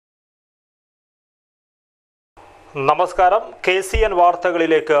നമസ്കാരം KCN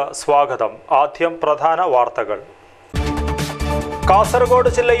വാർത്തകളിലേക്ക് സ്വാഗതം. ആദ്യം പ്രധാന വാർത്തകൾ.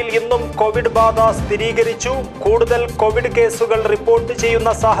 കാസർഗോഡ് ജില്ലയിൽ ഇന്നും കോവിഡ് ബാധ സ്ഥിരീകരിച്ചു. കൂടുതൽ കോവിഡ് കേസുകൾ റിപ്പോർട്ട്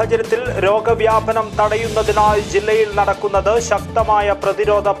ചെയ്യുന്ന സാഹചര്യത്തിൽ രോഗവ്യാപനം തടയുന്നതിനായി ജില്ലയിൽ നടക്കുന്നത് ശക്തമായ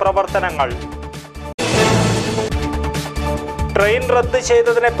പ്രതിരോധ പ്രവർത്തനങ്ങൾ. ട്രെയിൻ റദ്ദ്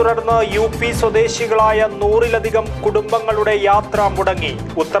ചെയ്തതിനെ തുടർന്ന് UP സ്വദേശികളായ 100-ലധികം കുടുംബങ്ങളുടെ യാത്ര മുടങ്ങി.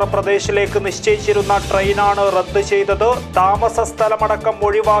 ഉത്തർപ്രദേശിലേക്ക് നിശ്ചയിച്ചിരുന്ന ട്രെയിനാണ് റദ്ദ് ചെയ്തത്. താമസ സ്ഥലമടക്കം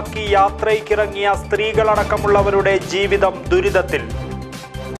ഒഴിവാക്കി യാത്രയ്ക്കിറങ്ങിയ സ്ത്രീകളടക്കമുള്ളവരുടെ ജീവിതം ദുരിതത്തിൽ.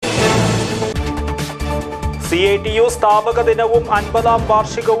 CITU സ്ഥാപക ദിനവും 50-ാം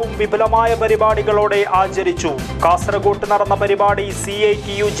വാർഷികവും വിപുലമായ പരിപാടികളോടെ ആചരിച്ചു. കാസർഗോഡ് നടന്ന പരിപാടി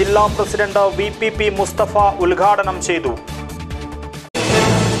CITU ജില്ലാ പ്രസിഡന്റ് VPP മുസ്തഫ ഉദ്ഘാടനം ചെയ്തു.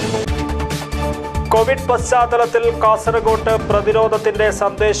 കോവിഡ് പശ്ചാത്തലത്തിൽ കാസർഗോഡ് പ്രതിരോധത്തിന്റെ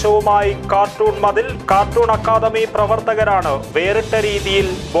സന്ദേശവുമായി കാർട്ടൂൺ മതിൽ. കാർട്ടൂൺ അക്കാദമി പ്രവർത്തകരാണ് വേറിട്ട രീതിയിൽ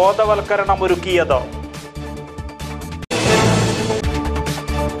ബോധവൽക്കരണമൊരുക്കിയത്.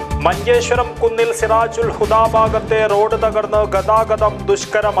 മഞ്ചേശ്വരം കുന്നിൽ സിറാജുൽ ഹുദ ഭാഗത്തെ റോഡ് തകർന്ന് ഗതാഗതം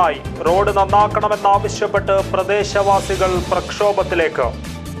ദുഷ്കരമായി. റോഡ് നന്നാക്കണമെന്നാവശ്യപ്പെട്ട് പ്രദേശവാസികൾ പ്രക്ഷോഭത്തിലേക്ക്.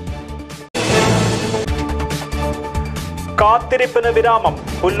 കാത്തിരിപ്പിന് വിരാമം.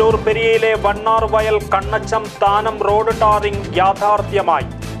 പുല്ലൂർ പെരിയയിലെ വണ്ണാർ വയൽ കണ്ണച്ചം താനം റോഡ് ടാറിംഗ് യാഥാർത്ഥ്യമായി.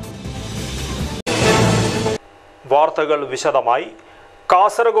 വാർത്തകൾ വിശദമായി.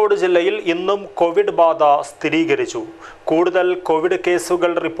 കാസർഗോഡ് ജില്ലയിൽ ഇന്നും കോവിഡ് ബാധ സ്ഥിരീകരിച്ചു. കൂടുതൽ കോവിഡ്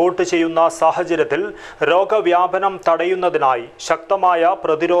കേസുകൾ റിപ്പോർട്ട് ചെയ്യുന്ന സാഹചര്യത്തിൽ രോഗവ്യാപനം തടയുന്നതിനായി ശക്തമായ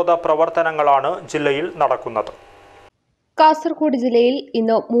പ്രതിരോധ പ്രവർത്തനങ്ങളാണ് ജില്ലയിൽ നടക്കുന്നത്. കാസർഗോഡ് ജില്ലയിൽ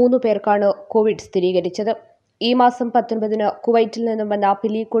ഇന്ന് 3 പേർക്കാണ് കോവിഡ് സ്ഥിരീകരിച്ചത്. ഈ മാസം 19-ന് കുവൈറ്റിൽ നിന്നും വന്ന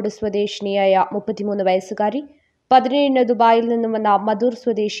പിലിക്കോട് സ്വദേശിനിയായ 33 വയസ്സുകാരി, 17-ന് ദുബായിൽ നിന്നും വന്ന മധൂർ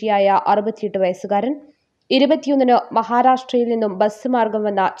സ്വദേശിയായ 68 വയസ്സുകാരൻ, 21-ന് മഹാരാഷ്ട്രയിൽ നിന്നും ബസ് മാർഗം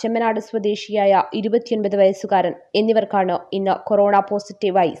വന്ന ചെമ്മനാട് സ്വദേശിയായ 29 വയസ്സുകാരൻ എന്നിവർക്കാണ് ഇന്ന് കൊറോണ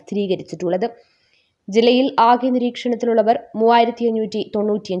പോസിറ്റീവായി സ്ഥിരീകരിച്ചിട്ടുള്ളത്. ജില്ലയിൽ ആകെ നിരീക്ഷണത്തിലുള്ളവർ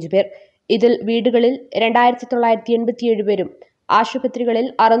 3595 പേർ. ഇതിൽ വീടുകളിൽ 2987 പേരും ആശുപത്രികളിൽ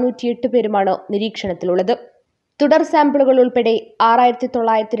 608 പേരുമാണ് നിരീക്ഷണത്തിലുള്ളത്. തുടർ സാമ്പിളുകൾ ഉൾപ്പെടെ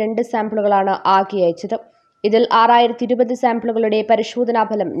 6902 സാമ്പിളുകളാണ് ആകെ അയച്ചത്. ഇതിൽ 6020 സാമ്പിളുകളുടെ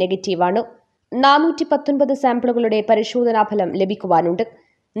പരിശോധനാഫലം നെഗറ്റീവാണ്. 419 സാമ്പിളുകളുടെ പരിശോധനാഫലം ലഭിക്കുവാനുണ്ട്.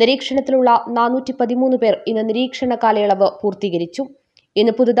 നിരീക്ഷണത്തിലുള്ള 413 പേർ ഇന്ന് നിരീക്ഷണ കാലയളവ് പൂർത്തീകരിച്ചു.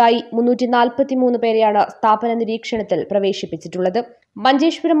 ഇന്ന് പുതുതായി 343 പേരെയാണ് സ്ഥാപന നിരീക്ഷണത്തിൽ പ്രവേശിപ്പിച്ചിട്ടുള്ളത്.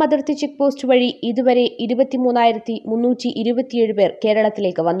 മഞ്ചേശ്വരം അതിർത്തി ചെക്ക് പോസ്റ്റ് വഴി ഇതുവരെ 23,327 പേർ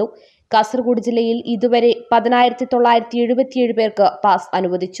കേരളത്തിലേക്ക് വന്നു. കാസർഗോഡ് ജില്ലയിൽ ഇതുവരെ 10,977 പേർക്ക് പാസ്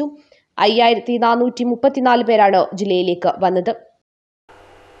അനുവദിച്ചു. 5,434 പേരാണ് ജില്ലയിലേക്ക് വന്നത്.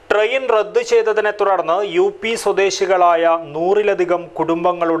 ട്രെയിൻ റദ്ദ് ചെയ്തതിനെ തുടർന്ന് UP സ്വദേശികളായ 100-ലധികം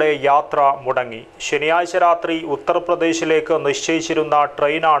കുടുംബങ്ങളുടെ യാത്ര മുടങ്ങി. ശനിയാഴ്ച രാത്രി ഉത്തർപ്രദേശിലേക്ക് നിശ്ചയിച്ചിരുന്ന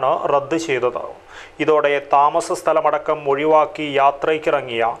ട്രെയിനാണ് റദ്ദ് ചെയ്തത്. ഇതോടെ താമസ സ്ഥലമടക്കം ഒഴിവാക്കി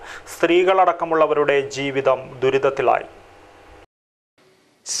യാത്രയ്ക്കിറങ്ങിയ സ്ത്രീകളടക്കമുള്ളവരുടെ ജീവിതം ദുരിതത്തിലായി.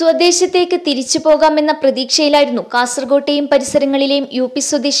 സ്വദേശത്തേക്ക് തിരിച്ചു പോകാമെന്ന പ്രതീക്ഷയിലായിരുന്നു കാസർഗോട്ടെയും പരിസരങ്ങളിലെയും UP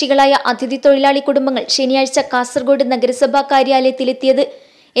സ്വദേശികളായ അതിഥി തൊഴിലാളി കുടുംബങ്ങൾ ശനിയാഴ്ച കാസർഗോഡ് നഗരസഭാ കാര്യാലയത്തിലെത്തിയത്.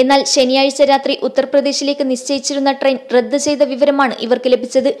 എന്നാൽ ശനിയാഴ്ച രാത്രി ഉത്തർപ്രദേശിലേക്ക് നിശ്ചയിച്ചിരുന്ന ട്രെയിൻ റദ്ദ് ചെയ്ത വിവരമാണ് ഇവർക്ക്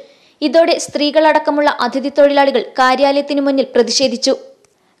ലഭിച്ചത്. ഇതോടെ സ്ത്രീകളടക്കമുള്ള അതിഥി തൊഴിലാളികൾ കാര്യാലയത്തിന് മുന്നിൽ പ്രതിഷേധിച്ചു.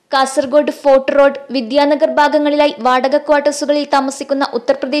 കാസർഗോഡ് ഫോർട്ട് റോഡ്, വിദ്യാനഗർ ഭാഗങ്ങളിലായി വാടക ക്വാർട്ടേഴ്സുകളിൽ താമസിക്കുന്ന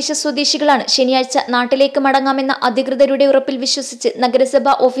ഉത്തർപ്രദേശ് സ്വദേശികളാണ് ശനിയാഴ്ച നാട്ടിലേക്ക് മടങ്ങാമെന്ന അധികൃതരുടെ ഉറപ്പിൽ വിശ്വസിച്ച്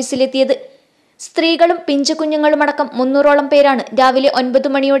നഗരസഭാ ഓഫീസിലെത്തിയത്. സ്ത്രീകളും പിഞ്ചുകുഞ്ഞുങ്ങളുമടക്കം 300ഓളം പേരാണ് രാവിലെ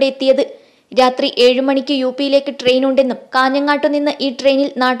 9 മണിയോടെ എത്തിയത്. രാത്രി 7 മണിക്ക് UPയിലേക്ക് ട്രെയിൻ ഉണ്ടെന്നും കാഞ്ഞങ്ങാട്ടുനിന്ന് ഈ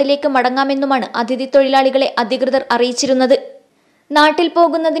ട്രെയിനിൽ നാട്ടിലേക്ക് മടങ്ങാമെന്നുമാണ് അതിഥി തൊഴിലാളികളെ അധികൃതർ അറിയിച്ചിരുന്നത്. നാട്ടിൽ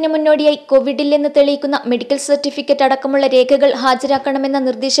പോകുന്നതിന് മുന്നോടിയായി കോവിഡില്ലെന്ന് തെളിയിക്കുന്ന മെഡിക്കൽ സർട്ടിഫിക്കറ്റ് അടക്കമുള്ള രേഖകൾ ഹാജരാക്കണമെന്ന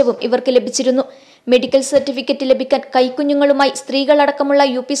നിർദ്ദേശവും ഇവർക്ക് ലഭിച്ചിരുന്നു. മെഡിക്കൽ സർട്ടിഫിക്കറ്റ് ലഭിക്കാൻ കൈക്കുഞ്ഞുങ്ങളുമായി സ്ത്രീകളടക്കമുള്ള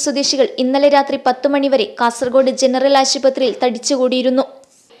UP സ്വദേശികൾ ഇന്നലെ രാത്രി 10 മണിവരെ കാസർഗോഡ് ജനറൽ ആശുപത്രിയിൽ തടിച്ചുകൂടിയിരുന്നു.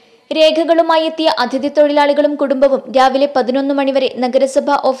 രേഖകളുമായി എത്തിയ അതിഥി തൊഴിലാളികളും കുടുംബവും രാവിലെ 11 മണിവരെ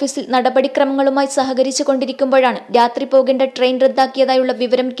നഗരസഭാ ഓഫീസിൽ നടപടിക്രമങ്ങളുമായി സഹകരിച്ചു കൊണ്ടിരിക്കുമ്പോഴാണ് രാത്രി പോകേണ്ട ട്രെയിൻ റദ്ദാക്കിയതായുള്ള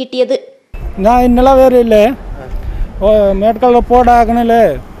വിവരം കിട്ടിയത്. മെഡിക്കൽ റിപ്പോർട്ട് ആക്കണല്ലേ,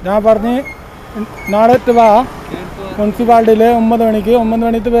 ഞാൻ പറഞ്ഞ് നാളെ വാ മുനിസിപ്പാലിറ്റിയിൽ 9 മണിക്ക് 9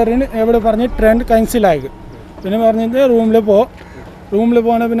 മണിക്ക് പേരിന് എവിടെ പറഞ്ഞ് ട്രെയിൻ ക്യാൻസലായി. പിന്നെ പറഞ്ഞിട്ട് റൂമിൽ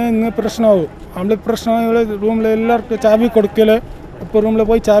പോകുന്ന പിന്നെ ഇന്ന് പ്രശ്നമാകും. നമ്മൾ പ്രശ്നമായി റൂമിൽ എല്ലാവർക്കും ചാബി കൊടുക്കല്. ഇപ്പോൾ റൂമിൽ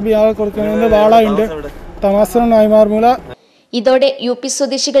പോയി ചാബി ആളെ കൊടുക്കുന്നത് വാളായുണ്ട് തമാസനായി മാറുമ്പോൾ. ഇതോടെ UP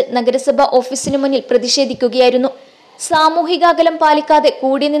സ്വദേശികൾ നഗരസഭാ ഓഫീസിന് മുന്നിൽ പ്രതിഷേധിക്കുകയായിരുന്നു. സാമൂഹിക അകലം പാലിക്കാതെ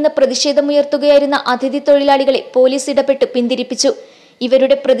കൂടി നിന്ന് പ്രതിഷേധമുയർത്തുകയായിരുന്ന അതിഥി തൊഴിലാളികളെ പോലീസ് ഇടപെട്ട് പിന്തിരിപ്പിച്ചു.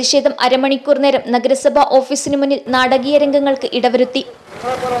 ഇവരുടെ പ്രതിഷേധം അരമണിക്കൂർ നേരം നഗരസഭാ ഓഫീസിനു മുന്നിൽ നാടകീയ രംഗങ്ങൾക്ക് ഇടവരുത്തി.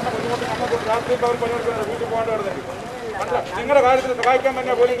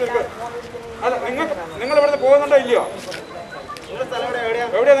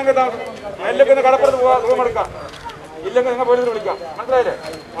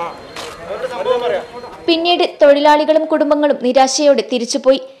 പിന്നീട് തൊഴിലാളികളും കുടുംബങ്ങളും നിരാശയോടെ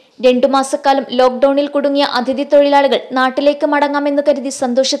തിരിച്ചുപോയി. 2 മാസക്കാലം ലോക്ക്ഡൌണിൽ കുടുങ്ങിയ അതിഥി തൊഴിലാളികൾ നാട്ടിലേക്ക് മടങ്ങാമെന്ന് കരുതി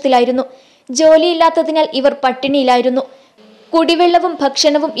സന്തോഷത്തിലായിരുന്നു. ജോലിയില്ലാത്തതിനാൽ ഇവർ പട്ടിണിയിലായിരുന്നു. കുടിവെള്ളവും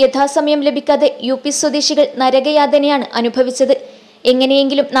ഭക്ഷണവും യഥാസമയം ലഭിക്കാതെ UP സ്വദേശികൾ നരകയാതനയാണ് അനുഭവിച്ചത്.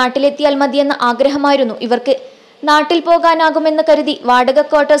 എങ്ങനെയെങ്കിലും നാട്ടിലെത്തിയാൽ മതിയെന്ന ആഗ്രഹമായിരുന്നു ഇവർക്ക്. നാട്ടിൽ പോകാനാകുമെന്ന് കരുതി വാടക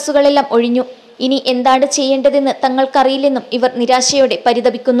ക്വാർട്ടേഴ്സുകളെല്ലാം ഒഴിഞ്ഞു. ഇനി എന്താണ് ചെയ്യേണ്ടതെന്ന് തങ്ങൾക്കറിയില്ലെന്നും ഇവർ നിരാശയോടെ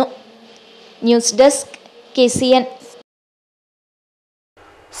പരിതപിക്കുന്നു. News desk KCN.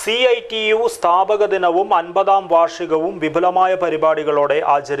 CITU സ്ഥാപക ദിനവും 50ാം വാർഷികവും വിപുലമായ പരിപാടികളോടെ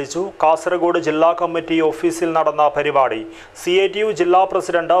ആചരിച്ചു. കാസർഗോഡ് ജില്ലാ കമ്മിറ്റി ഓഫീസിൽ നടന്ന പരിപാടി CITU ജില്ലാ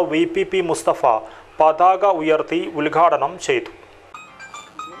പ്രസിഡന്റ് VPP മുസ്തഫ പതാക ഉയർത്തി ഉദ്ഘാടനം ചെയ്തു.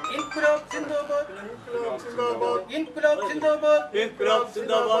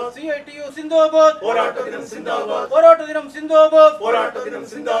 CITU സിന്ദാബാദ്, പോരാട്ടദിനം സിന്ദാബാദ്, പോരാട്ടദിനം സിന്ദാബാദ്, പോരാട്ടദിനം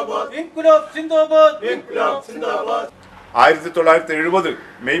സിന്ദാബാദ്, ഇൻക്ലാബ് സിന്ദാബാദ്, ഇൻക്ലാബ് സിന്ദാബാദ്. 1970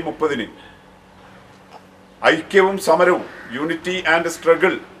 മെയ് 30 ഐക്യവും സമരവും യൂണിറ്റി ആൻഡ്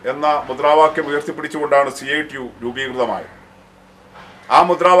സ്ട്രഗിൾ എന്ന മുദ്രാവാക്യം ഉയർത്തിപ്പിടിച്ചുകൊണ്ടാണ് CITU രൂപീകൃതമായത്. ആ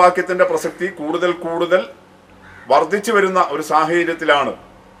മുദ്രാവാക്യത്തിന്റെ പ്രസക്തി കൂടുതൽ വർദ്ധിച്ചു വരുന്ന ഒരു സാഹചര്യത്തിലാണ്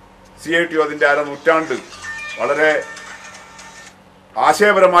CITU അതിൻ്റെ അരനൂറ്റാണ്ട് വളരെ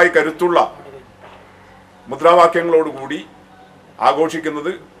ആശയപരമായി കരുത്തുള്ള മുദ്രാവാക്യങ്ങളോടുകൂടി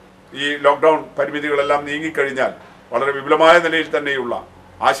ആഘോഷിക്കുന്നത്. ഈ ലോക്ക്ഡൗൺ പരിമിതികളെല്ലാം നീങ്ങിക്കഴിഞ്ഞാൽ വളരെ വിപുലമായ നിലയിൽ തന്നെയുള്ള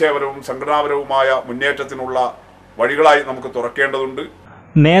ആശയപരവും സംഘടനാപരവുമായ മുന്നേറ്റത്തിനുള്ള വഴികളായി നമുക്ക് തുറക്കേണ്ടതുണ്ട്.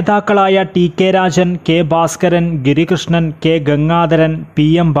 നേതാക്കളായ TK Rajan, K Bhaskaran, Girikrishnan, K Gangadharan,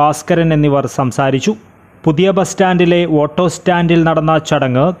 PM Bhaskaran എന്നിവർ സംസാരിച്ചു. പുതിയ ബസ് സ്റ്റാൻഡിലെ ഓട്ടോ സ്റ്റാൻഡിൽ നടന്ന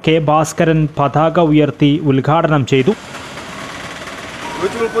ചടങ്ങ് K ഭാസ്കരൻ പതാക ഉയർത്തി ഉദ്ഘാടനം ചെയ്തു.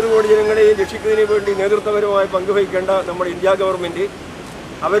 130 കോടി ജനങ്ങളെയും രക്ഷിക്കുന്നതിന് വേണ്ടി നേതൃത്വപരമായി പങ്കുവഹിക്കേണ്ട നമ്മുടെ ഇന്ത്യ ഗവൺമെൻറ്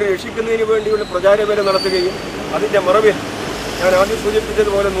അവരെ രക്ഷിക്കുന്നതിന് വേണ്ടിയുള്ള പ്രചാരവേല നടത്തുകയും അതിൻ്റെ മറവിൽ ഞാൻ ആദ്യം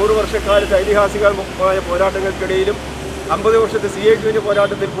സൂചിപ്പിച്ചതുപോലെ 100 വർഷക്കാലത്തെ ഐതിഹാസികമായ പോരാട്ടങ്ങൾക്കിടയിലും 50 വർഷത്തെ CITUവിൻ്റെ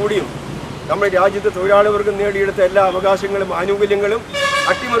പോരാട്ടത്തിൽ കൂടിയും നമ്മുടെ രാജ്യത്തെ തൊഴിലാളിവർഗം നേടിയെടുത്ത എല്ലാ അവകാശങ്ങളും ആനുകൂല്യങ്ങളും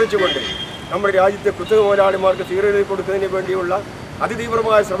അട്ടിമറിച്ചുകൊണ്ട് നമ്മുടെ രാജ്യത്തെ കുത്തക പോരാളിമാർക്ക് തീരെഴുതി കൊടുക്കുന്നതിന് വേണ്ടിയുള്ള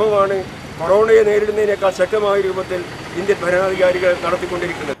അതിതീവ്രമായ ശ്രമമാണ് കൊറോണയെ നേരിടുന്നതിനേക്കാൾ ശക്തമായ രൂപത്തിൽ ഇന്ത്യൻ ഭരണാധികാരികൾ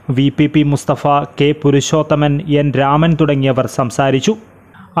നടത്തിക്കൊണ്ടിരിക്കുന്നത്. VPP Mustafa, K Purushothaman, N Raman തുടങ്ങിയവർ സംസാരിച്ചു.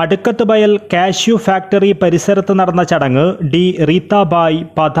 അടുക്കത്ത് ബയൽ കാഷ്യൂ ഫാക്ടറി പരിസരത്ത് നടന്ന ചടങ്ങ് D റീതാബായ്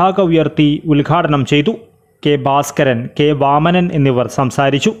പതാക ഉയർത്തി ഉദ്ഘാടനം ചെയ്തു. K ഭാസ്കരൻ, K വാമനൻ എന്നിവർ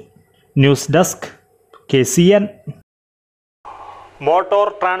സംസാരിച്ചു. News desk KCN. Motor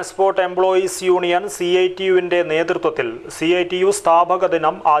transport employees union CITUവിൻ്റെ നേതൃത്വത്തിൽ CITU സ്ഥാപക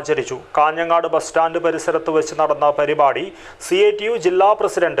ദിനം ആചരിച്ചു. കാഞ്ഞങ്ങാട് ബസ് സ്റ്റാൻഡ് പരിസരത്ത് വെച്ച് നടന്ന പരിപാടി CITU ജില്ലാ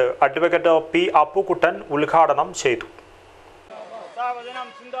പ്രസിഡന്റ് അഡ്വക്കേറ്റ് P അപ്പുക്കുട്ടൻ ഉദ്ഘാടനം ചെയ്തു.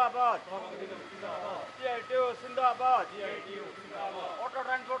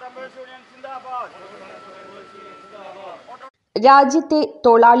 രാജ്യത്തെ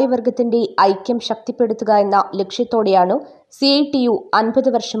തൊഴിലാളി വർഗത്തിന്റെ ഐക്യം ശക്തിപ്പെടുത്തുക എന്ന ലക്ഷ്യത്തോടെയാണ് CITU 50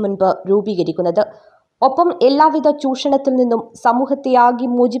 വർഷം മുൻപ് രൂപീകരിക്കുന്നത്. ഒപ്പം എല്ലാവിധ ചൂഷണത്തിൽ നിന്നും സമൂഹത്തെയാകെ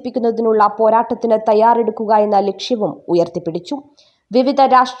മോചിപ്പിക്കുന്നതിനുള്ള പോരാട്ടത്തിന് തയ്യാറെടുക്കുക എന്ന ലക്ഷ്യവും ഉയർത്തിപ്പിടിച്ചു. വിവിധ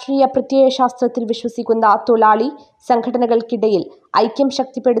രാഷ്ട്രീയ പ്രത്യയശാസ്ത്രത്തിൽ വിശ്വസിക്കുന്ന തൊഴിലാളി സംഘടനകൾക്കിടയിൽ ഐക്യം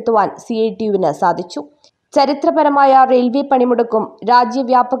ശക്തിപ്പെടുത്തുവാൻ CITUവിന് സാധിച്ചു. ചരിത്രപരമായ റെയിൽവേ പണിമുടക്കും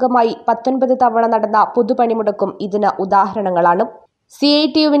രാജ്യവ്യാപകമായി 19 തവണ നടന്ന പൊതുപണിമുടക്കും ഇതിന് ഉദാഹരണങ്ങളാണ്.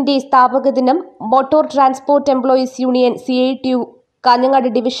 CITUവിന്റെ സ്ഥാപക ദിനം motor transport employees union CITU Kanhangad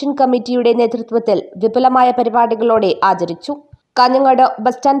division കമ്മിറ്റിയുടെ നേതൃത്വത്തിൽ വിപുലമായ പരിപാടികളോടെ ആചരിച്ചു. കാഞ്ഞങ്ങാട്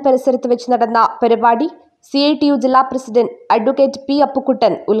ബസ് സ്റ്റാൻഡ് പരിസരത്ത് വെച്ച് നടന്ന പരിപാടി CITU ജില്ലാ പ്രസിഡന്റ് അഡ്വക്കേറ്റ് P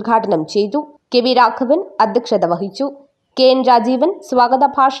അപ്പുക്കുട്ടൻ ഉദ്ഘാടനം ചെയ്തു. KV രാഘവൻ അധ്യക്ഷത വഹിച്ചു. KN രാജീവൻ സ്വാഗത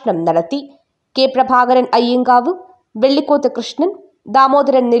ഭാഷണം നടത്തി. K Prabhakaran Ayyankavu, Vellikoth Krishnan,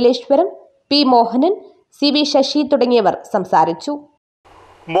 Damodaran Nileshwaram, P Mohanan, CB Sasi തുടങ്ങിയവർ സംസാരിച്ചു.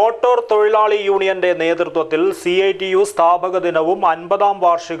 മോട്ടോർ തൊഴിലാളി യൂണിയന്റെ നേതൃത്വത്തിൽ CITU സ്ഥാപക ദിനവും 50ാം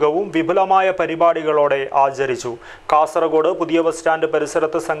വാർഷികവും വിപുലമായ പരിപാടികളോടെ ആചരിച്ചു. കാസർഗോഡ് പുതിയ ബസ് സ്റ്റാൻഡ്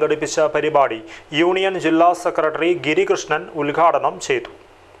പരിസരത്ത് സംഘടിപ്പിച്ച പരിപാടി യൂണിയൻ ജില്ലാ സെക്രട്ടറി ഗിരികൃഷ്ണൻ ഉദ്ഘാടനം ചെയ്തു.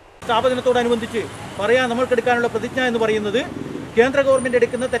 സ്ഥാപനത്തോടനുബന്ധിച്ച് നമ്മൾക്കെടുക്കാനുള്ള പ്രതിജ്ഞ എന്ന് പറയുന്നത് കേന്ദ്ര ഗവൺമെന്റ്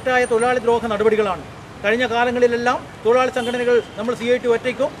എടുക്കുന്ന തെറ്റായ തൊഴിലാളി ദ്രോഹ നടപടികളാണ്. കഴിഞ്ഞ കാലങ്ങളിലെല്ലാം തൊഴിലാളി സംഘടനകൾ നമ്മൾ CIT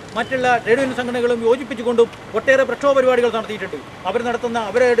ഒറ്റയ്ക്കും മറ്റുള്ള ട്രേഡ് യൂണിയൻ സംഘടനകളും യോജിപ്പിച്ചുകൊണ്ടും ഒട്ടേറെ പ്രക്ഷോഭ പരിപാടികൾ നടത്തിയിട്ടുണ്ട്.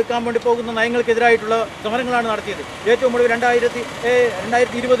 അവരെ എടുക്കാൻ വേണ്ടി പോകുന്ന നയങ്ങൾക്കെതിരായിട്ടുള്ള സമരങ്ങളാണ് നടത്തിയത്. ഏറ്റവും ഒടുവിൽ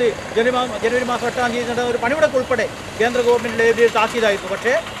 2020 ജനുവരി മാസം 8-ാം തീയതി നടന്ന ഒരു പണിമുടക്ക് ഉൾപ്പെടെ കേന്ദ്ര ഗവൺമെൻറ് താക്കീതായിരുന്നു.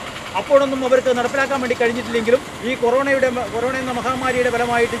 പക്ഷേ അപ്പോഴൊന്നും അവർക്ക് നടപ്പിലാക്കാൻ വേണ്ടി കഴിഞ്ഞിട്ടില്ലെങ്കിലും ഈ കൊറോണ എന്ന മഹാമാരിയുടെ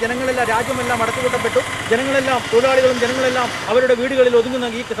ഫലമായിട്ട് ജനങ്ങളെല്ലാം രാജ്യമെല്ലാം അടച്ചുപൂട്ടപ്പെട്ടു. തൊഴിലാളികളും ജനങ്ങളെല്ലാം അവരുടെ വീടുകളിൽ ഒതുങ്ങുന്ന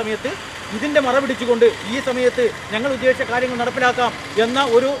ഈ സമയത്ത് ഇതിൻ്റെ മറപിടിച്ചുകൊണ്ട് ഈ സമയത്ത് ഞങ്ങൾ ഉദ്ദേശിച്ച കാര്യങ്ങൾ നടപ്പിലാക്കാം എന്ന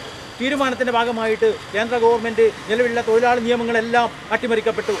ഒരു തീരുമാനത്തിൻ്റെ ഭാഗമായിട്ട് കേന്ദ്ര ഗവൺമെൻറ് നിലവിലുള്ള തൊഴിലാളി നിയമങ്ങളെല്ലാം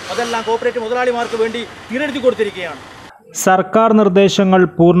അട്ടിമറിക്കപ്പെട്ടു. അതെല്ലാം കോർപ്പറേറ്റ് മുതലാളിമാർക്ക് വേണ്ടി തിരഞ്ഞെടുത്തു കൊടുത്തിരിക്കുകയാണ്. സർക്കാർ നിർദ്ദേശങ്ങൾ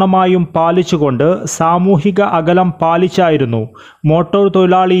പൂർണ്ണമായും പാലിച്ചുകൊണ്ട് സാമൂഹിക അകലം പാലിച്ചായിരുന്നു മോട്ടോർ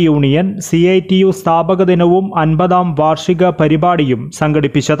തൊഴിലാളി യൂണിയൻ CITU സ്ഥാപക ദിനവും 50-ാം വാർഷിക പരിപാടിയും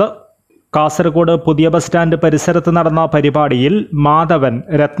സംഘടിപ്പിച്ചത്. കാസർഗോഡ് പുതിയ ബസ് സ്റ്റാൻഡ് പരിസരത്ത് നടന്ന പരിപാടിയിൽ മാധവൻ,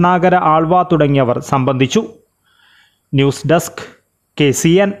 രത്നാകര ആൾവ തുടങ്ങിയവർ സംബന്ധിച്ചു. News desk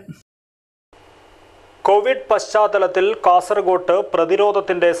KCN. കോവിഡ് പശ്ചാത്തലത്തിൽ കാസർഗോട്ട്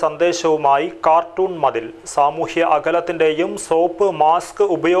പ്രതിരോധത്തിന്റെ സന്ദേശവുമായി കാർട്ടൂൺ മതിൽ. സാമൂഹ്യ അകലത്തിന്റെയും സോപ്പ് മാസ്ക്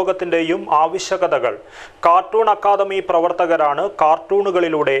ഉപയോഗത്തിന്റെയും ആവശ്യകതകൾ കാർട്ടൂൺ അക്കാദമി പ്രവർത്തകരാണ്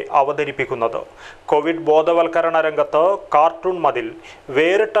കാർട്ടൂണുകളിലൂടെ അവതരിപ്പിക്കുന്നത്. കോവിഡ് ബോധവൽക്കരണ രംഗത്ത് കാർട്ടൂൺ മതിൽ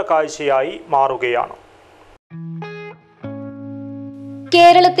വേറിട്ട കാഴ്ചയായി മാറുകയാണ്.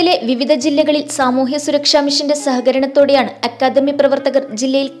 കേരളത്തിലെ വിവിധ ജില്ലകളിൽ സാമൂഹ്യ സുരക്ഷാ മിഷന്റെ സഹകരണത്തോടെയാണ് അക്കാദമി പ്രവർത്തകർ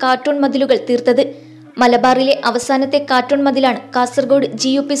ജില്ലയിൽ കാർട്ടൂൺ മതിലുകൾ തീർത്തത്. മലബാറിലെ അവസാനത്തെ കാർട്ടൂൺ മതിലാണ് കാസർഗോഡ്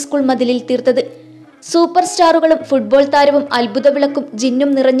GUP സ്കൂൾ മതിലിൽ തീർത്തത്. സൂപ്പർ സ്റ്റാറുകളും ഫുട്ബോൾ താരവും അത്ഭുത വിളക്കും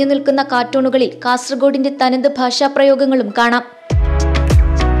ജിന്നും നിറഞ്ഞു നിൽക്കുന്ന കാർട്ടൂണുകളിൽ കാസർഗോഡിന്റെ തനത് ഭാഷാപ്രയോഗങ്ങളും കാണാം.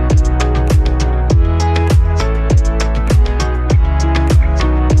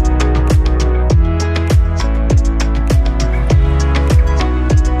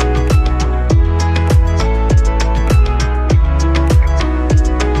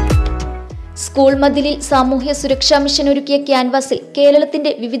 സ്കൂൾ മതിലിൽ സാമൂഹ്യ സുരക്ഷാ മിഷൻ ഒരുക്കിയ ക്യാൻവാസിൽ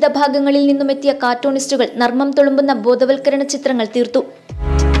കേരളത്തിന്റെ വിവിധ ഭാഗങ്ങളിൽ നിന്നുമെത്തിയ കാർട്ടൂണിസ്റ്റുകൾ നർമ്മം തുളുമ്പുന്ന ബോധവൽക്കരണ ചിത്രങ്ങൾ തീർത്തു.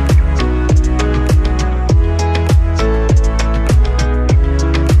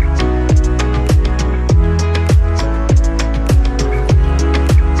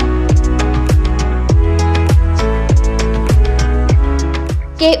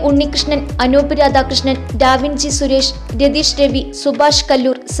 K. ഉണ്ണികൃഷ്ണൻ, അനൂപ് രാധാകൃഷ്ണൻ, ഡാവിൻജി സുരേഷ്, രതീഷ് രവി, സുഭാഷ്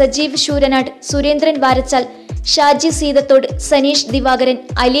കല്ലൂർ, സജീവ് ശൂരനാട്, സുരേന്ദ്രൻ വാരച്ചാൽ, ഷാജി സീതത്തോട്, സനീഷ് ദിവാകരൻ,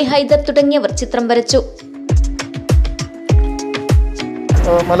 അലി ഹൈദർ തുടങ്ങിയവർ ചിത്രം വരച്ചു.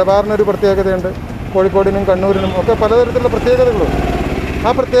 മലബാറിനൊരു പ്രത്യേകതയുണ്ട്. കോഴിക്കോടിനും കണ്ണൂരിനും ഒക്കെ പലതരത്തിലുള്ള പ്രത്യേകതകളുണ്ട്.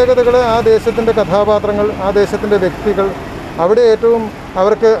 ആ പ്രത്യേകതകൾ, ആ ദേശത്തിൻ്റെ കഥാപാത്രങ്ങൾ, ആ ദേശത്തിൻ്റെ വ്യക്തികൾ, അവിടെ ഏറ്റവും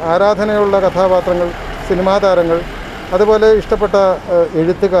അവർക്ക് ആരാധനയുള്ള കഥാപാത്രങ്ങൾ, സിനിമാ താരങ്ങൾ, അതുപോലെ ഇഷ്ടപ്പെട്ട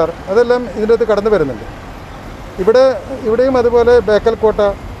എഴുത്തുകാർ, അതെല്ലാം ഇതിനകത്ത് കടന്നു വരുന്നുണ്ട്. ഇവിടെയും അതുപോലെ ബേക്കൽ കോട്ട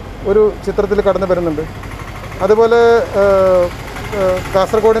ഒരു ചിത്രത്തിൽ കടന്നു വരുന്നുണ്ട്. അതുപോലെ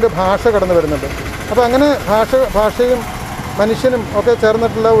കാസർഗോഡിൻ്റെ ഭാഷ കടന്നു വരുന്നുണ്ട്. അപ്പോൾ അങ്ങനെ ഭാഷയും മനുഷ്യനും ഒക്കെ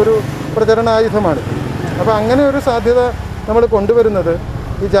ചേർന്നിട്ടുള്ള ഒരു പ്രചരണായുധമാണ്. അപ്പോൾ അങ്ങനെ ഒരു സാധ്യത നമ്മൾ കൊണ്ടുവരുന്നത്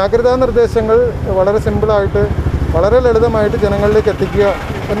ഈ ജാഗ്രതാ നിർദ്ദേശങ്ങൾ വളരെ സിമ്പിളായിട്ട്, വളരെ ലളിതമായിട്ട് ജനങ്ങളിലേക്ക് എത്തിക്കുക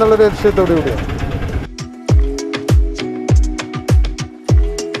എന്നുള്ളൊരു ലക്ഷ്യത്തോടു കൂടിയാണ്.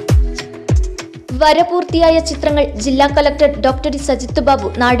 വരപൂർത്തിയായ ചിത്രങ്ങൾ ജില്ലാ കളക്ടർ ഡോക്ടർ സജിത്ത് ബാബു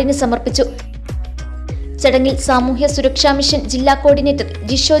നാടിന് സമർപ്പിച്ചു. ചടങ്ങിൽ സാമൂഹ്യ സുരക്ഷാ മിഷൻ ജില്ലാ coordinator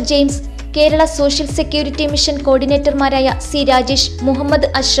Jisho James, Kerala social security mission കോർഡിനേറ്റർമാരായ C. Rajesh, Muhammad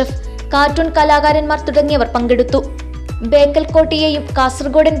Ashraf, cartoon കലാകാരന്മാർ തുടങ്ങിയവർ പങ്കെടുത്തു. ബേക്കൽ കോട്ടയെയും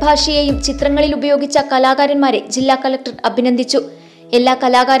കാസർഗോഡൻ ഭാഷയെയും ചിത്രങ്ങളിൽ ഉപയോഗിച്ച കലാകാരന്മാരെ ജില്ലാ കളക്ടർ അഭിനന്ദിച്ചു. എല്ലാ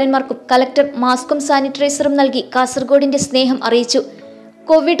കലാകാരന്മാർക്കും കളക്ടർ മാസ്കും സാനിറ്റൈസറും നൽകി കാസർഗോഡിന്റെ സ്നേഹം അറിയിച്ചു.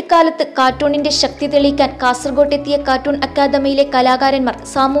 കോവിഡ് കാലത്ത് കാർട്ടൂണിന്റെ ശക്തി തെളിയിക്കാൻ കാസർഗോട്ടെത്തിയ കാർട്ടൂൺ അക്കാദമിയിലെ കലാകാരന്മാർ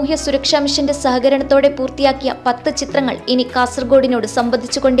സാമൂഹ്യ സുരക്ഷാ മിഷന്റെ സഹകരണത്തോടെ പൂർത്തിയാക്കിയ 10 ചിത്രങ്ങൾ ഇനി കാസർഗോഡിനോട്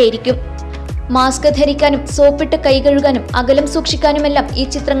സംവദിച്ചുകൊണ്ടേയിരിക്കും. മാസ്ക് ധരിക്കാനും സോപ്പിട്ട് കൈ കഴുകാനും അകലം സൂക്ഷിക്കാനുമെല്ലാം ഈ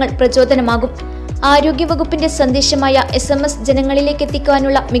ചിത്രങ്ങൾ പ്രചോദനമാകും. ആരോഗ്യവകുപ്പിന്റെ സന്ദേശമായ SMS ജനങ്ങളിലേക്ക്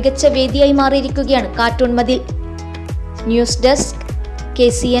എത്തിക്കാനുള്ള മികച്ച വേദിയായി മാറിയിരിക്കുകയാണ് കാർട്ടൂൺ മതിൽ. News desk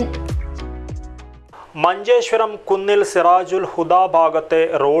KCN. മഞ്ചേശ്വരം കുന്നിൽ സിറാജുൽ ഹുദ ഭാഗത്തെ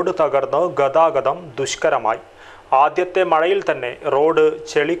റോഡ് തകർന്ന് ഗതാഗതം ദുഷ്കരമായി. ആദ്യത്തെ മഴയിൽ തന്നെ റോഡ്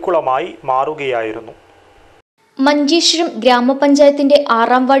ചെളിക്കുളമായി മാറുകയായിരുന്നു. മഞ്ചേശ്വരം ഗ്രാമപഞ്ചായത്തിന്റെ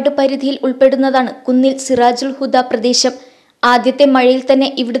 6ാം വാർഡ് പരിധിയിൽ ഉൾപ്പെടുന്നതാണ് കുന്നിൽ സിറാജുൽ ഹുദ പ്രദേശം. ആദ്യത്തെ മഴയിൽ തന്നെ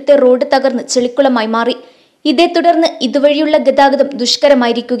ഇവിടുത്തെ റോഡ് തകർന്ന് ചെളിക്കുളമായി മാറി. ഇതേ തുടർന്ന് ഇതുവഴിയുള്ള ഗതാഗതം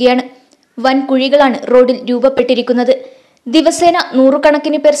ദുഷ്കരമായിരിക്കുകയാണ്. വൻ കുഴികളാണ് റോഡിൽ രൂപപ്പെട്ടിരിക്കുന്നത്. ദിവസേന 100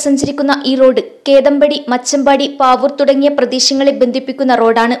 കണക്കിന് പേർ സഞ്ചരിക്കുന്ന ഈ റോഡ് കേതമ്പടി, മച്ചമ്പാടി, പാവൂർ തുടങ്ങിയ പ്രദേശങ്ങളെ ബന്ധിപ്പിക്കുന്ന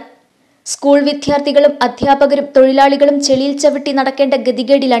റോഡാണ്. സ്കൂൾ വിദ്യാർത്ഥികളും അധ്യാപകരും തൊഴിലാളികളും ചെളിയിൽ ചവിട്ടി നടക്കേണ്ട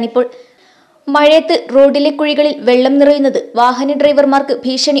ഗതികേടിലാണിപ്പോൾ. മഴയത്ത് റോഡിലെ കുഴികളിൽ വെള്ളം നിറയുന്നത് വാഹന ഡ്രൈവർമാർക്ക്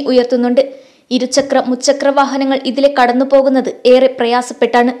ഭീഷണി ഉയർത്തുന്നുണ്ട്. ഇരുചക്ര മുച്ചക്ര വാഹനങ്ങൾ ഇതിലെ കടന്നുപോകുന്നത് ഏറെ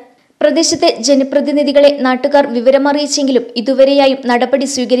പ്രയാസപ്പെട്ടാണ്. പ്രദേശത്തെ ജനപ്രതിനിധികളെ നാട്ടുകാർ വിവരമറിയിച്ചെങ്കിലും ഇതുവരെയായും നടപടി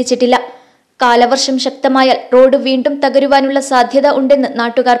സ്വീകരിച്ചിട്ടില്ല. കാലവർഷം ശക്തമായാൽ റോഡ് വീണ്ടും തകരുവാനുള്ള സാധ്യത ഉണ്ടെന്ന്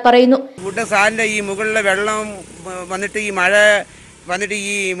നാട്ടുകാർ പറയുന്നു. ഈ മുകളിലെ വെള്ളം വന്നിട്ട് ഈ മഴ വന്നിട്ട്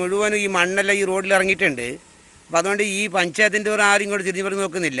ഈ മുഴുവനും ഈ മണ്ണെല്ലാം ഈ റോഡിൽ ഇറങ്ങിയിട്ടുണ്ട്. അപ്പോൾ അതുകൊണ്ട് ഈ പഞ്ചായത്തിൻ്റെ ആരും ഇങ്ങോട്ട് തിരിഞ്ഞു പറഞ്ഞ്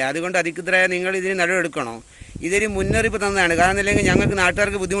നോക്കുന്നില്ല. അതുകൊണ്ട് അധികൃതരായ നിങ്ങൾ ഇതിന് നടപടിയെടുക്കണോ? ഇതൊരു മുന്നറിയിപ്പ് തന്നതാണ്. കാരണം ഇല്ലെങ്കിൽ ഞങ്ങൾക്ക്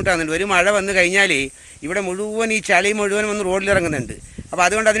നാട്ടുകാർക്ക് ബുദ്ധിമുട്ടാകുന്നുണ്ട്. ഒരു മഴ വന്നു കഴിഞ്ഞാൽ ഇവിടെ മുഴുവൻ ഈ ചളി മുഴുവൻ വന്ന് റോഡിൽ ഇറങ്ങുന്നുണ്ട്. അപ്പോൾ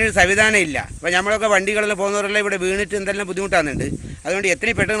അതുകൊണ്ട് അതിനൊരു സംവിധാനം ഇല്ല. അപ്പോൾ നമ്മളൊക്കെ വണ്ടികളെല്ലാം പോകുന്നവരെല്ലാം ഇവിടെ വീണിട്ട് എന്തെല്ലാം ബുദ്ധിമുട്ടാകുന്നുണ്ട്. അതുകൊണ്ട്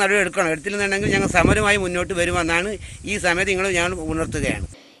എത്രയും പെട്ടെന്ന് നടപടി എടുക്കണം. എടുത്തില്ലെന്നുണ്ടെങ്കിൽ ഞങ്ങൾ സമരമായി മുന്നോട്ട് വരുമെന്നാണ് ഈ സമയത്ത് ഞങ്ങൾ ഉണർത്തുകയാണ്.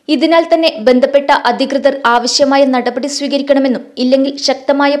 ഇതിനാൽ തന്നെ ബന്ധപ്പെട്ട അധികൃതർ ആവശ്യമായ നടപടി സ്വീകരിക്കണമെന്നും ഇല്ലെങ്കിൽ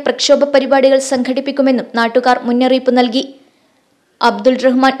ശക്തമായ പ്രക്ഷോഭ പരിപാടികൾ സംഘടിപ്പിക്കുമെന്നും നാട്ടുകാർ മുന്നറിയിപ്പ് നൽകി. Abdul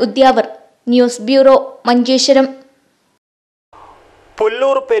Rahman Udyavar, news bureau, Manjeshwaram.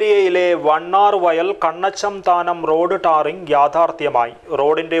 പുല്ലൂർ പെരിയയിലെ വണ്ണാർ വയൽ കണ്ണച്ചം താനം റോഡ് ടാറിംഗ് യാഥാർത്ഥ്യമായി.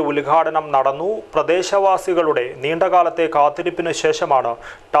 റോഡിന്റെ ഉദ്ഘാടനം നടന്നു. പ്രദേശവാസികളുടെ നീണ്ടകാലത്തെ കാത്തിരിപ്പിന് ശേഷമാണ്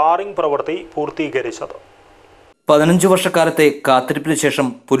ടാറിംഗ് പ്രവൃത്തി പൂർത്തീകരിച്ചത്. 15 വർഷക്കാലത്തെ കാത്തിരിപ്പിന് ശേഷം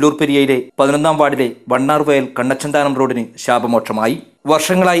പുല്ലൂർ പെരിയയിലെ 11-ാം വാർഡിലെ വണ്ണാർ വയൽ കണ്ണച്ചന്താനം റോഡിന് ശാപമോക്ഷമായി.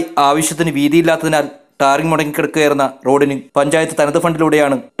 വർഷങ്ങളായി ആവശ്യത്തിന് വീതിയില്ലാത്തതിനാൽ ടാറിംഗ് മുടങ്ങിക്കിടക്കുകയായിരുന്ന റോഡിന് പഞ്ചായത്ത് തനത്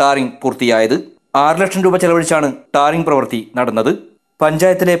ഫണ്ടിലൂടെയാണ് ടാറിംഗ് പൂർത്തിയായത്. 6 ലക്ഷം രൂപ ചെലവഴിച്ചാണ് ടാറിംഗ് പ്രവൃത്തി നടന്നത്.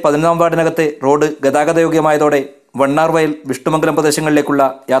 പഞ്ചായത്തിലെ 11-ാം വാർഡിനകത്തെ റോഡ് ഗതാഗതയോഗ്യമായതോടെ വണ്ണാർ വയൽ വിഷ്ണുമംഗലം പ്രദേശങ്ങളിലേക്കുള്ള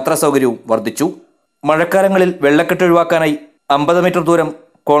യാത്രാ സൗകര്യവും വർദ്ധിച്ചു. മഴക്കാലങ്ങളിൽ വെള്ളക്കെട്ട് ഒഴിവാക്കാനായി 50 മീറ്റർ ദൂരം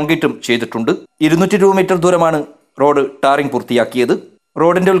കോൺക്രീറ്റും ചെയ്തിട്ടുണ്ട്. 200 മീറ്റർ ദൂരമാണ് റോഡ് ടാറിംഗ് പൂർത്തിയാക്കിയത്.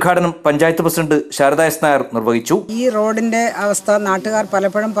 റോഡിന്റെ ഉദ്ഘാടനം പഞ്ചായത്ത് പ്രസിഡന്റ് ശാരദ എസ് നായർ നിർവഹിച്ചു. ഈ റോഡിന്റെ അവസ്ഥ നാട്ടുകാർ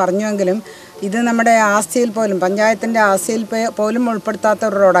പലപ്പോഴും പറഞ്ഞുവെങ്കിലും ഇത് നമ്മുടെ ആസ്തിയിൽ പോലും പഞ്ചായത്തിന്റെ ആസ്തിയിൽ പോലും ഉൾപ്പെടുത്താത്ത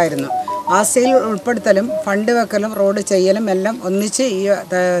ഒരു റോഡായിരുന്നു. ആസ്തിയിൽ ഉൾപ്പെടുത്തലും ഫണ്ട് വെക്കലും റോഡ് ചെയ്യലും എല്ലാം ഒന്നിച്ച് ഈ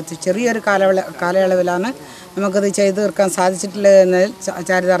ചെറിയൊരു കാലയളവിലാണ് നമുക്കത് ചെയ്തു തീർക്കാൻ സാധിച്ചിട്ടുള്ളത് എന്നതിൽ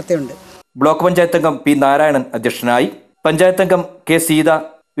ചാരിതാർത്ഥ്യമുണ്ട്. ബ്ലോക്ക് പഞ്ചായത്ത് അംഗം പി നാരായണൻ അധ്യക്ഷനായി. പഞ്ചായത്ത് അംഗം കെ സീത,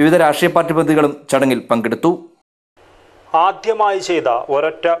 വിവിധ രാഷ്ട്രീയ പാർട്ടി പ്രതിനിധികളും ചടങ്ങിൽ പങ്കെടുത്തു. ആദ്യമായി ചെയ്ത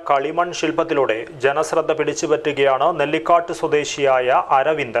ഒരൊറ്റ കളിമൺ ശില്പത്തിലൂടെ ജനശ്രദ്ധ പിടിച്ചുപറ്റുകയാണ് നെല്ലിക്കാട്ട് സ്വദേശിയായ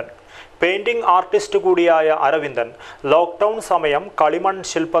അരവിന്ദൻ. പെയിന്റിംഗ് ആർട്ടിസ്റ്റ് കൂടിയായ അരവിന്ദൻ ലോക്ക്ഡൌൺ സമയം കളിമൺ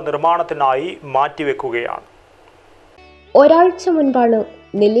ശില്പ നിർമ്മാണത്തിനായി മാറ്റിവെക്കുകയാണ്. ഒരാഴ്ച മുൻപാണ്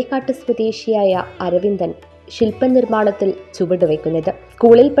നെല്ലിക്കാട്ട് സ്വദേശിയായ അരവിന്ദൻ ശില്പനിർമ്മാണത്തിൽ ചുവടുവെക്കുന്നത്.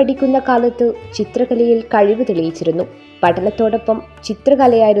 സ്കൂളിൽ പഠിക്കുന്ന കാലത്ത് ചിത്രകലയിൽ കഴിവ് തെളിയിച്ചിരുന്നു. പഠനത്തോടൊപ്പം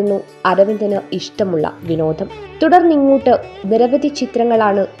ചിത്രകലയായിരുന്നു അരവിന്ദന് ഇഷ്ടമുള്ള വിനോദം. തുടർന്നിങ്ങോട്ട് നിരവധി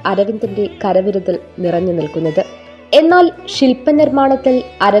ചിത്രങ്ങളാണ് അരവിന്ദന്റെ കരവിരുതിൽ നിറഞ്ഞു നിൽക്കുന്നത്. എന്നാൽ ശില്പനിർമ്മാണത്തിൽ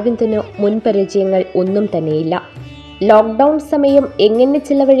അരവിന്ദന് മുൻപരിചയങ്ങൾ ഒന്നും തന്നെയില്ല. ലോക്ക്ഡൌൺ സമയം എങ്ങനെ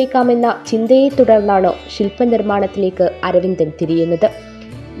ചിലവഴിക്കാമെന്ന ചിന്തയെ തുടർന്നാണ് ശില്പനിർമ്മാണത്തിലേക്ക് അരവിന്ദൻ തിരിയുന്നത്.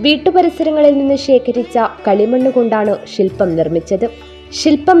 വീട്ടുപരിസരങ്ങളിൽ നിന്ന് ശേഖരിച്ച കളിമണ്ണ് കൊണ്ടാണ് ശില്പം നിർമ്മിച്ചത്.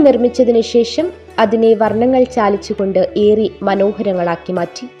 ശില്പം നിർമ്മിച്ചതിന് ശേഷം അതിനെ വർണ്ണങ്ങൾ ചാലിച്ചുകൊണ്ട് ഏറി മനോഹരങ്ങളാക്കി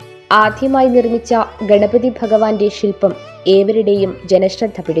മാറ്റി. ആദ്യമായി നിർമ്മിച്ച ഗണപതി ഭഗവാന്റെ ശില്പം ഏവരുടെയും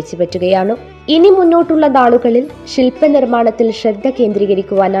ജനശ്രദ്ധ പിടിച്ചുപറ്റുകയാണ്. ഇനി മുന്നോട്ടുള്ള നാളുകളിൽ ശില്പനിർമ്മാണത്തിൽ ശ്രദ്ധ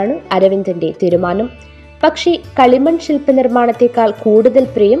കേന്ദ്രീകരിക്കുവാനാണ് അരവിന്ദന്റെ തീരുമാനം. പക്ഷേ കളിമൺ ശില്പനിർമ്മാണത്തെക്കാൾ കൂടുതൽ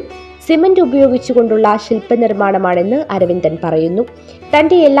പ്രിയം സിമന്റ് ഉപയോഗിച്ചുകൊണ്ടുള്ള ശില്പനിർമ്മാണമാണെന്ന് അരവിന്ദൻ പറയുന്നു.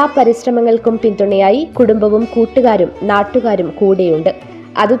 തന്റെ എല്ലാ പരിശ്രമങ്ങൾക്കും പിന്തുണയായി കുടുംബവും കൂട്ടുകാരും നാട്ടുകാരും കൂടെയുണ്ട്.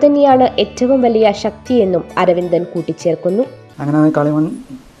 അതുതന്നെയാണ് ഏറ്റവും വലിയ ശക്തിയെന്നും അരവിന്ദൻ കൂട്ടിച്ചേർക്കുന്നു. അങ്ങനെ കളിമൺ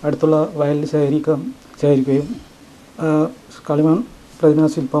അടുത്തുള്ള വയലിൽ ശേഖരിക്കുകയും കളിമൺ പ്രതിമ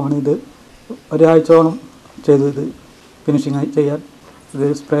ശില്പമാണ് ഇത്. ഒരാഴ്ചയോളം ചെയ്തു ഇത് ഫിനിഷിംഗ് ചെയ്യാൻ. ഇത്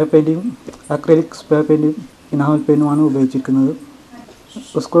spray painting, acrylic spray painting, enamel പെയിൻറ്റുമാണ് ഉപയോഗിച്ചിരിക്കുന്നത്.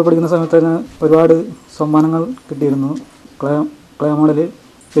 സ്കൂളിൽ പഠിക്കുന്ന സമയത്ത് തന്നെ ഒരുപാട് സമ്മാനങ്ങൾ കിട്ടിയിരുന്നു. Clay model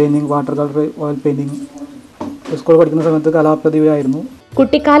painting, water colour, oil painting. സ്കൂളിൽ പഠിക്കുന്ന സമയത്ത് കലാപ്രതിഭയായിരുന്നു.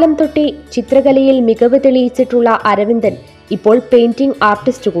 കുട്ടിക്കാലം തൊട്ടേ ചിത്രകലയിൽ മികവ് തെളിയിച്ചിട്ടുള്ള അരവിന്ദൻ ഇപ്പോൾ പെയിന്റിംഗ്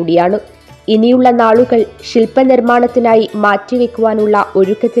ആർട്ടിസ്റ്റ് കൂടിയാണ്. ഇനിയുള്ള നാളുകൾ ശില്പനിർമ്മാണത്തിനായി മാറ്റിവെക്കുവാനുള്ള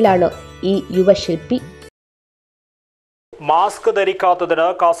ഒരുക്കത്തിലാണ് ഈ യുവശില്പി. മാസ്ക് ധരിക്കാത്തതിന്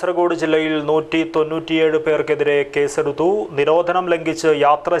കാസർഗോഡ് ജില്ലയിൽ 197 പേർക്കെതിരെ കേസെടുത്തു. നിരോധനം ലംഘിച്ച്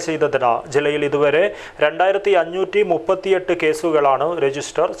യാത്ര ചെയ്തതിന് ജില്ലയിൽ ഇതുവരെ 2538 കേസുകളാണ്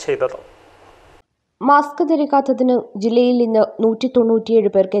രജിസ്റ്റർ ചെയ്തത്. മാസ്ക് ധരിക്കാത്തതിന് ജില്ലയിൽ ഇന്ന് 197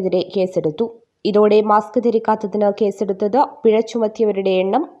 പേർക്കെതിരെ കേസെടുത്തു. ഇതോടെ മാസ്ക് ധരിക്കാത്തതിന് കേസെടുത്തത് പിഴ ചുമത്തിയവരുടെ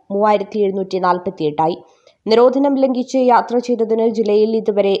എണ്ണം 3748ആയി. നിരോധനം ലംഘിച്ച് യാത്ര ചെയ്തതിന് ജില്ലയിൽ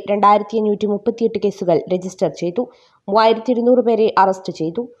ഇതുവരെ 2538 കേസുകൾ രജിസ്റ്റർ ചെയ്തു. 3200 പേരെ അറസ്റ്റ്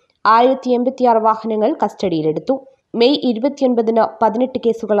ചെയ്തു. 1086 വാഹനങ്ങൾ കസ്റ്റഡിയിലെടുത്തു. മെയ് 29-ന് 18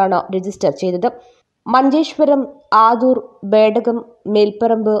 കേസുകളാണ് രജിസ്റ്റർ ചെയ്തത്. മഞ്ചേശ്വരം, ആദൂർ, ബേഡകം,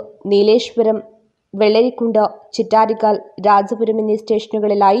 മേൽപ്പറമ്പ്, നീലേശ്വരം, വെള്ളരിക്കുണ്ട്, ചിറ്റാരിക്കാൽ, രാജപുരം എന്നീ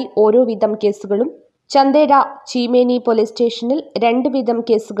സ്റ്റേഷനുകളിലായി ഓരോ വീതം കേസുകളും, ചന്ദേര, ചീമേനി പോലീസ് സ്റ്റേഷനിൽ 2 വീതം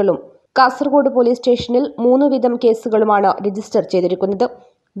കേസുകളും, കാസർഗോഡ് പോലീസ് സ്റ്റേഷനിൽ 3 വീതം കേസുകളുമാണ് രജിസ്റ്റർ ചെയ്തിരിക്കുന്നത്.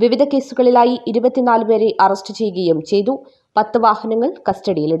 വിവിധ കേസുകളിലായി 24 പേരെ അറസ്റ്റ് ചെയ്യുകയും ചെയ്തു. 10 വാഹനങ്ങൾ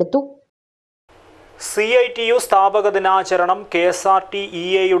കസ്റ്റഡിയിലെടുത്തു. CITU സ്ഥാപക ദിനാചരണം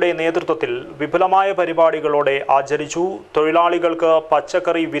KSRTEAയുടെ നേതൃത്വത്തിൽ വിപുലമായ പരിപാടികളോടെ ആചരിച്ചു. തൊഴിലാളികൾക്ക്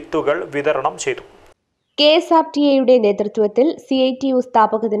പച്ചക്കറി വിത്തുകൾ വിതരണം ചെയ്തു. KSRTEAയുടെ നേതൃത്വത്തിൽ CITU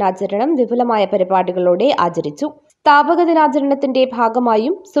സ്ഥാപക ദിനാചരണം വിപുലമായ പരിപാടികളോടെ ആചരിച്ചു. സ്ഥാപക ദിനാചരണത്തിന്റെ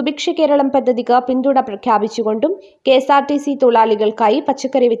ഭാഗമായും സുഭിക്ഷ കേരളം പദ്ധതിക്ക് പിന്തുണ പ്രഖ്യാപിച്ചുകൊണ്ടും KSRTC തൊഴിലാളികൾക്കായി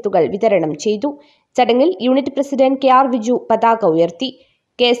പച്ചക്കറി വിത്തുകൾ വിതരണം ചെയ്തു. ചടങ്ങിൽ യൂണിറ്റ് പ്രസിഡന്റ് KR വിജു പതാക ഉയർത്തി.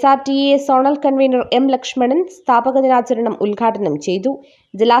 KSRTEA zonal convener M Lakshmanan സ്ഥാപക ദിനാചരണം ഉദ്ഘാടനം ചെയ്തു.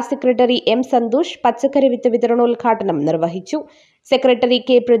 ജില്ലാ സെക്രട്ടറി M സന്തോഷ് പച്ചക്കറി വിത്ത് വിതരണോദ്ഘാടനം നിർവഹിച്ചു. സെക്രട്ടറി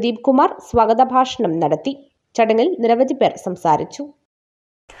K പ്രദീപ് കുമാർ സ്വാഗത ഭാഷണം നടത്തി. ചടങ്ങിൽ നിരവധി പേർ സംസാരിച്ചു.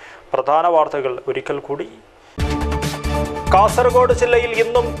 പ്രധാന വാർത്തകൾ ഒരിക്കൽ കൂടി. കാസർഗോഡ് ജില്ലയിൽ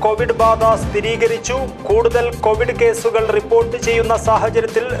ഇന്നും കോവിഡ് ബാധ സ്ഥിരീകരിച്ചു. കൂടുതൽ കോവിഡ് കേസുകൾ റിപ്പോർട്ട് ചെയ്യുന്ന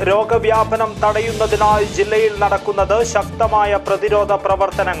സാഹചര്യത്തിൽ രോഗവ്യാപനം തടയുന്നതിനായി ജില്ലയിൽ നടക്കുന്നത് ശക്തമായ പ്രതിരോധ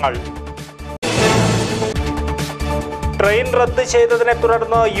പ്രവർത്തനങ്ങൾ. ട്രെയിൻ റദ്ദ് ചെയ്തതിനെ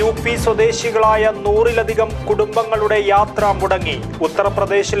തുടർന്ന് UP സ്വദേശികളായ 100-ലധികം കുടുംബങ്ങളുടെ യാത്ര മുടങ്ങി.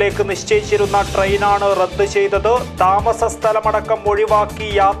 ഉത്തർപ്രദേശിലേക്ക് നിശ്ചയിച്ചിരുന്ന ട്രെയിനാണ് റദ്ദ് ചെയ്തത്. താമസ സ്ഥലമടക്കം ഒഴിവാക്കി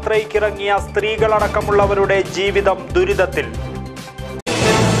യാത്രയ്ക്കിറങ്ങിയ സ്ത്രീകളടക്കമുള്ളവരുടെ ജീവിതം ദുരിതത്തിൽ.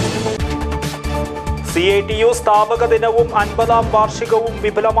 CITU സ്ഥാപക ദിനവും 50-ാം വാർഷികവും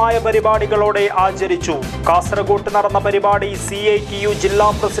വിപുലമായ പരിപാടികളോടെ ആചരിച്ചു. കാസർഗോഡ് നടന്ന പരിപാടി CITU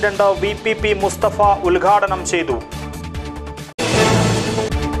ജില്ലാ പ്രസിഡന്റ് VPP മുസ്തഫ ഉദ്ഘാടനം ചെയ്തു.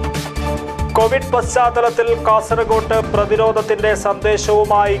 കോവിഡ് പശ്ചാത്തലത്തിൽ കാസർഗോഡ് പ്രതിരോധത്തിന്റെ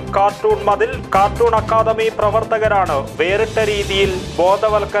സന്ദേശവുമായി കാർട്ടൂൺ മതിൽ. കാർട്ടൂൺ അക്കാദമി പ്രവർത്തകരാണ് വേറിട്ട രീതിയിൽ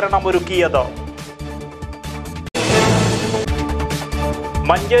ബോധവൽക്കരണമൊരുക്കിയത്.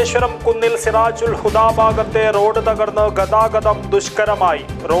 മഞ്ചേശ്വരം കുന്നിൽ സിറാജുൽ ഹുദ ഭാഗത്തെ റോഡ് തകർന്ന് ഗതാഗതം ദുഷ്കരമായി.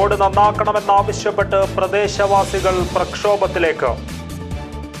 റോഡ് നന്നാക്കണമെന്നാവശ്യപ്പെട്ട് പ്രദേശവാസികൾ പ്രക്ഷോഭത്തിലേക്ക്.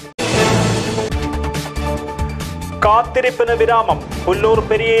 കാത്തിരിപ്പിന് വിരാമം. പുല്ലൂർ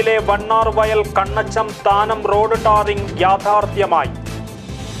പെരിയയിലെ വണ്ണാർ വയൽ കണ്ണച്ചം താനം റോഡ് ടാറിംഗ് യാഥാർത്ഥ്യമായി.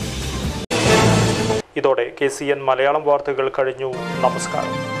 ഇതോടെ KCN മലയാളം വാർത്തകൾ കഴിഞ്ഞു.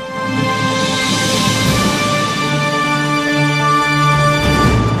 നമസ്കാരം.